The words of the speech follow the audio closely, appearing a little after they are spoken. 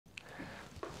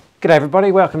G'day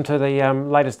everybody, welcome to the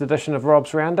latest edition of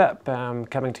Rob's Roundup,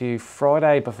 coming to you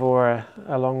Friday before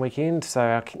a long weekend. So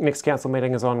our next council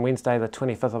meeting is on Wednesday the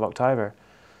 25th of October.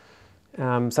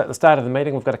 So at the start of the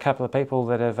meeting we've got a couple of people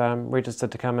that have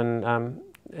registered to come and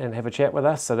have a chat with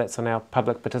us, so that's on our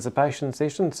public participation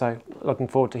session, so looking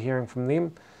forward to hearing from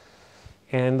them.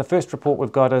 And the first report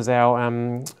we've got is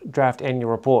our draft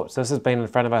annual report. So this has been in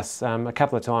front of us a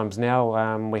couple of times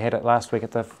now. We had it last week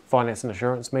at the Finance and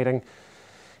Assurance meeting.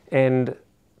 And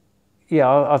yeah,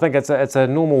 I think it's a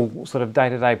normal sort of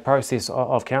day-to-day process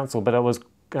of council, but it was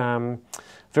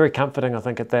very comforting, I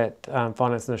think, at that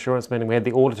Finance and Assurance meeting. We had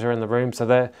the auditor in the room, so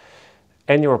the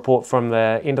annual report from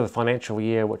the end of the financial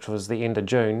year, which was the end of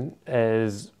June,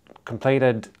 is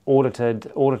completed,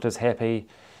 audited, auditor's happy,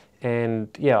 and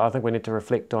yeah, I think we need to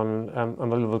reflect on the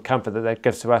level of comfort that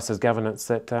gives to us as governance,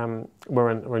 that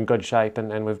we're in good shape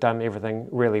and we've done everything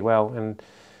really well, and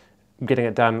getting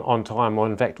it done on time, or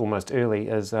in fact almost early,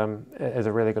 is a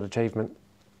really good achievement.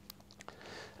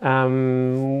 What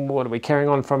are we carrying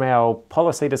on from our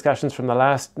policy discussions from the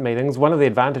last meetings? One of the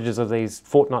advantages of these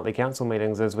fortnightly council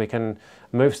meetings is we can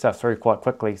move stuff through quite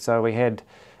quickly. So we had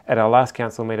at our last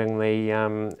council meeting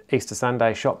the Easter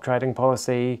Sunday shop trading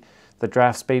policy, the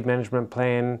draft speed management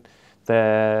plan,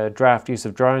 the draft use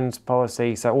of drones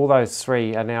policy. So all those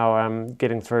three are now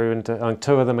getting through, into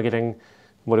two of them are getting,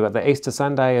 what have we got? The Easter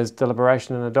Sunday is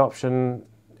deliberation and adoption,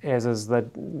 as is the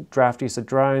draft use of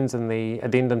drones, and the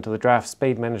addendum to the draft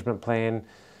speed management plan.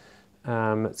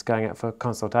 It's going out for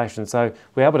consultation. So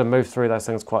we're able to move through those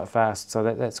things quite fast, so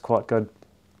that's quite good.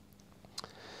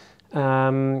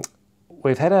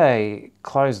 We've had a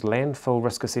closed landfill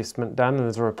risk assessment done, and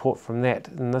there's a report from that.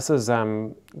 And this is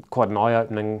quite an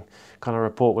eye-opening kind of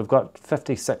report. We've got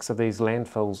 56 of these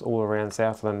landfills all around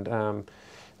Southland.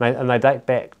 And they date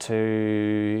back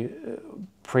to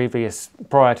prior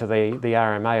to the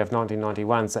RMA of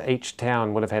 1991, so each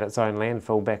town would have had its own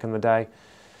landfill back in the day.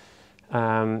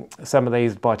 Some of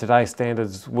these, by today's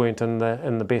standards, weren't in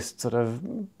the best sort of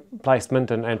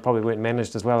placement, and probably weren't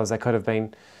managed as well as they could have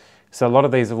been. So a lot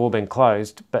of these have all been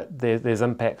closed, but there's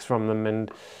impacts from them,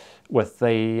 and with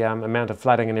the amount of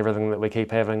flooding and everything that we keep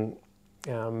having,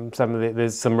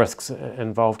 there's some risks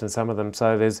involved in some of them.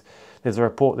 So there's a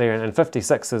report there, and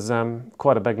 56 is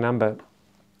quite a big number,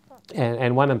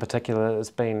 and one in particular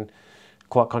that's been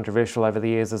quite controversial over the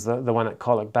years is the one at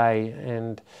Colic Bay.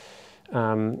 And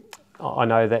I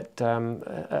know that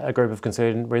a group of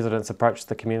concerned residents approached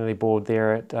the community board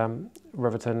there at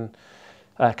Riverton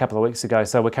a couple of weeks ago.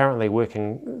 So we're currently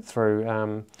working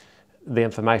through the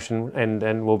information,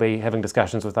 and we'll be having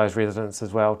discussions with those residents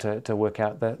as well to work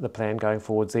out the plan going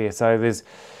forwards there. So it's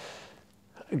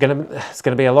going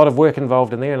to be a lot of work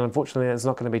involved in there, and unfortunately it's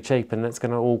not going to be cheap, and it's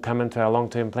going to all come into our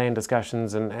long-term plan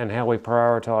discussions and how we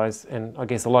prioritise, and I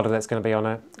guess a lot of that's going to be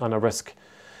on a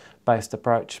risk-based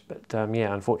approach. But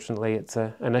yeah, unfortunately it's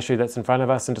an issue that's in front of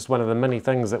us, and just one of the many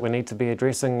things that we need to be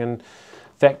addressing and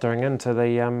factoring into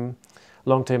the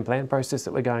long-term plan process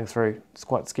that we're going through. It's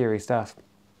quite scary stuff.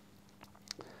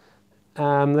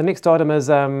 The next item is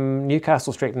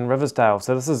Newcastle Street in Riversdale.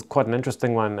 So this is quite an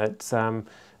interesting one. It's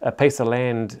a piece of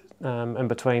land in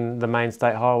between the main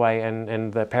state highway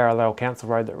and the parallel council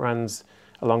road that runs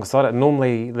alongside it.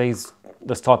 Normally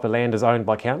this type of land is owned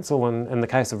by council, and in the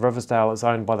case of Riversdale it's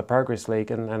owned by the Progress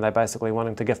League, and they're basically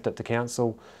wanting to gift it to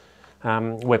council.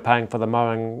 We're paying for the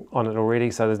mowing on it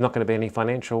already, so there's not going to be any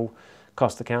financial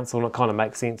cost to council, and it kind of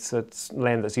makes sense. It's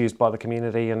land that's used by the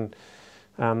community, and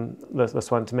this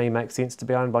one to me makes sense to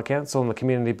be owned by council, and the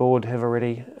community board have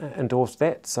already endorsed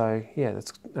that. So yeah,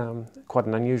 that's quite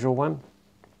an unusual one.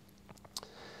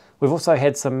 We've also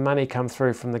had some money come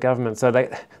through from the government. So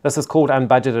this is called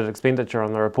unbudgeted expenditure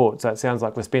on the report. So it sounds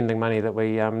like we're spending money that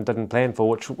we didn't plan for,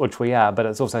 which we are, but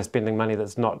it's also spending money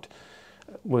that's not.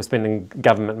 We're spending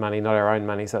government money, not our own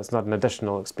money, so it's not an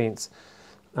additional expense.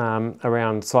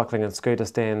 Around cycling and scooter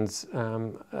stands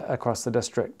across the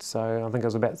district. So I think it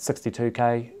was about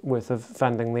 62k worth of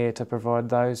funding there to provide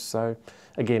those. So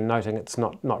again, noting it's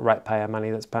not ratepayer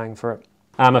money that's paying for it.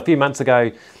 A few months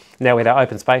ago now we had our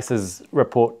open spaces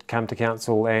report come to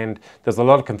council, and there's a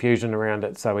lot of confusion around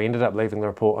it, so we ended up leaving the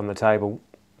report on the table,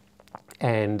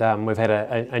 and we've had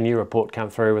a new report come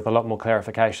through with a lot more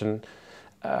clarification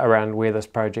around where this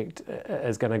project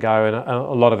is going to go, and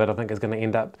a lot of it I think is going to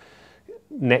end up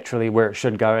naturally where it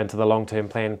should go, into the long-term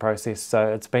plan process.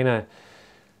 So it's been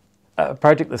a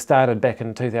project that started back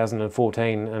in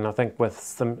 2014, and I think with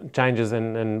some changes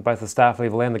in both the staff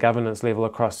level and the governance level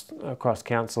across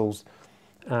councils,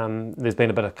 there's been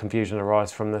a bit of confusion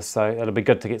arise from this, so it'll be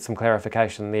good to get some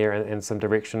clarification there and some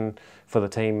direction for the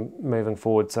team moving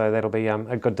forward. So that'll be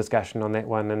a good discussion on that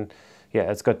one, and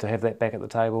yeah, it's good to have that back at the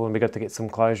table and be good to get some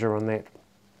closure on that.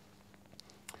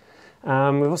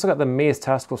 We've also got the Mayor's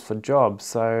Task Force for Jobs.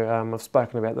 So I've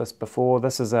spoken about this before.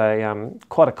 This is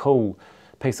quite a cool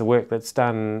piece of work that's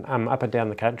done up and down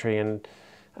the country, and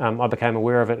I became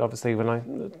aware of it obviously when I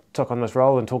took on this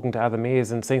role and talking to other mayors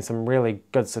and seen some really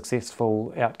good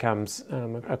successful outcomes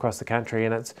across the country.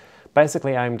 And it's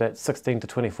basically aimed at 16 to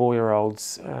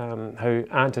 24-year-olds who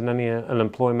aren't in any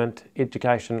employment,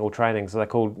 education or training, so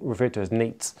they're referred to as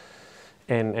NEETs,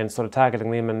 and sort of targeting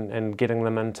them and getting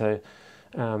them into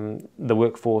the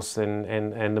workforce and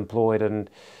employed, and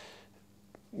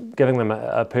giving them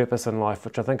a purpose in life,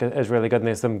 which I think is really good. And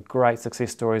there's some great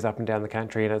success stories up and down the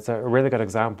country, and it's a really good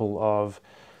example of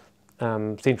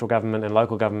central government and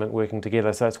local government working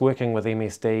together. So it's working with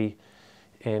MSD,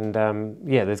 and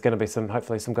yeah, there's going to be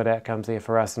hopefully some good outcomes there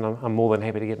for us, and I'm more than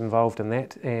happy to get involved in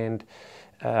that. And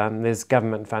there's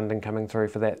government funding coming through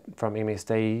for that from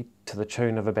MSD to the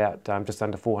tune of about just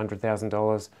under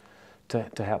 $400,000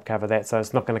 to help cover that. So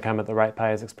it's not going to come at the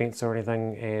ratepayers' expense or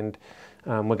anything, and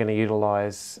we're going to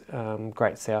utilise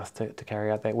Great South to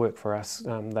carry out that work for us.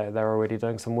 They're already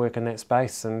doing some work in that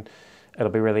space, and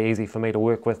it'll be really easy for me to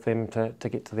work with them to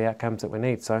get to the outcomes that we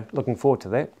need. So looking forward to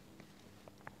that.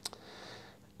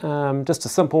 Just a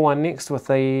simple one next with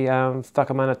the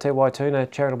Whakamana Te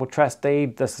Waituna Charitable Trust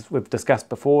Deed. We've discussed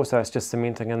before, so it's just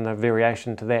cementing in the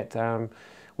variation to that.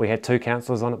 We had two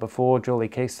councillors on it before, Julie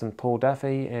Keast and Paul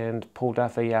Duffy, and Paul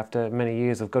Duffy, after many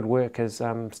years of good work, is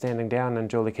standing down, and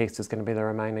Julie Keast is going to be the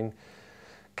remaining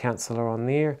councillor on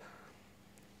there.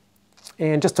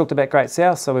 And just talked about Great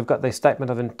South, so we've got the Statement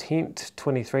of Intent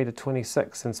 23 to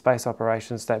 26 and Space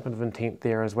Operations Statement of Intent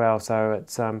there as well, so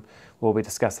it's we'll be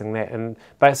discussing that. And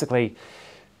basically,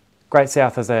 Great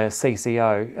South is a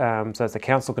CCO, so it's a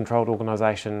council-controlled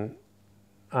organisation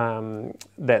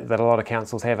that a lot of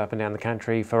councils have up and down the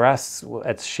country. For us,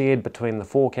 it's shared between the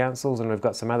 4 councils, and we've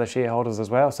got some other shareholders as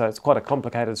well, so it's quite a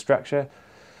complicated structure,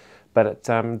 but it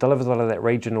delivers a lot of that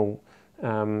regional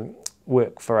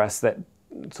work for us that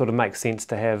sort of makes sense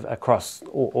to have across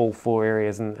all 4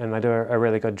 areas, and they do a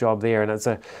really good job there. And it's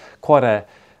quite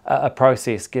a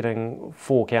process getting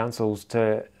 4 councils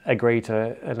to agree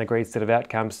to an agreed set of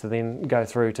outcomes to then go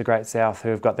through to Great South, who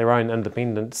have got their own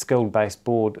independent skill-based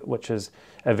board, which is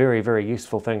a very, very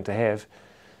useful thing to have.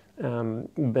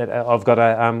 But I've got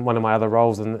one of my other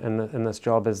roles in this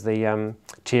job is the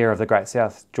chair of the Great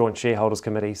South Joint Shareholders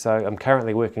Committee, so I'm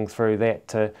currently working through that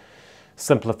to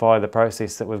simplify the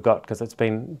process that we've got, because it's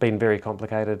been very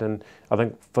complicated, and I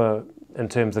think in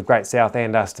terms of Great South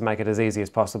and us, to make it as easy as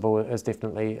possible is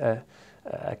definitely a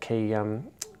key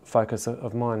focus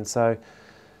of mine. So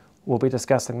we'll be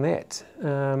discussing that.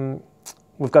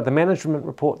 We've got the management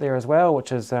report there as well,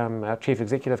 which is our Chief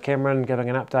Executive Cameron giving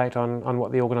an update on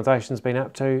what the organisation's been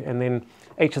up to, and then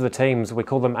each of the teams, we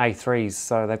call them A3s,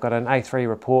 so they've got an A3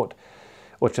 report,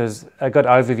 which is a good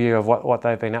overview of what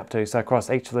they've been up to. So across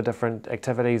each of the different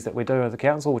activities that we do as a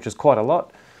council, which is quite a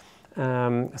lot.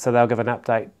 So they'll give an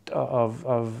update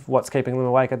of what's keeping them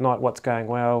awake at night, what's going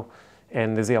well,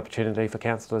 and there's the opportunity for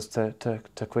councillors to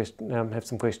have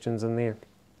some questions in there.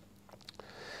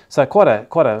 So quite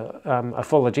a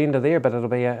full agenda there, but it'll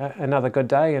be another good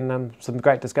day and some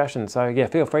great discussion. So yeah,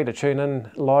 feel free to tune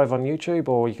in live on YouTube,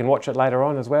 or you can watch it later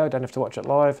on as well. Don't have to watch it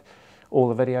live. All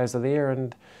the videos are there,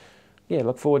 and yeah,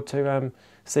 look forward to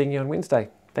seeing you on Wednesday.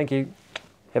 Thank you.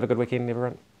 Have a good weekend,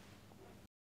 everyone.